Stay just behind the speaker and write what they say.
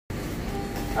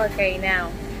Okay, now,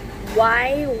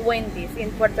 why Wendy's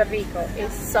in Puerto Rico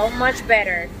is so much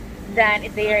better than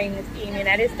there in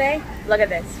United States? Look at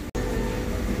this.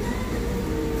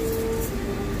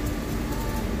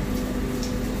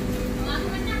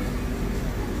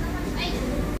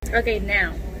 Okay,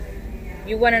 now,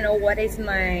 you want to know what is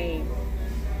my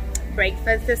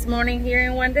breakfast this morning here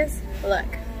in Wendy's? Look.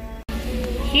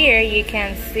 Here you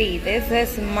can see, this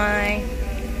is my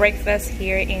breakfast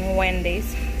here in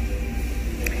Wendy's.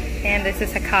 And this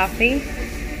is a coffee.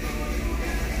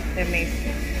 Let me,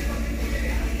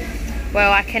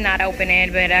 well, I cannot open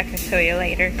it, but I can show you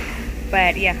later.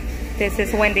 But yeah, this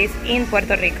is Wendy's in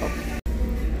Puerto Rico.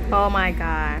 Oh my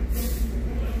God.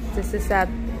 This is a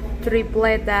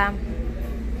tripleta.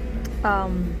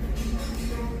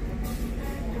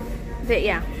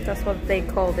 Yeah, that's what they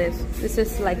call this. This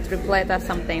is like tripleta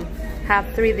something.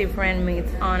 Have 3 different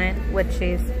meats on it, which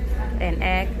is an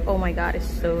egg. Oh my God, it's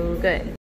so good.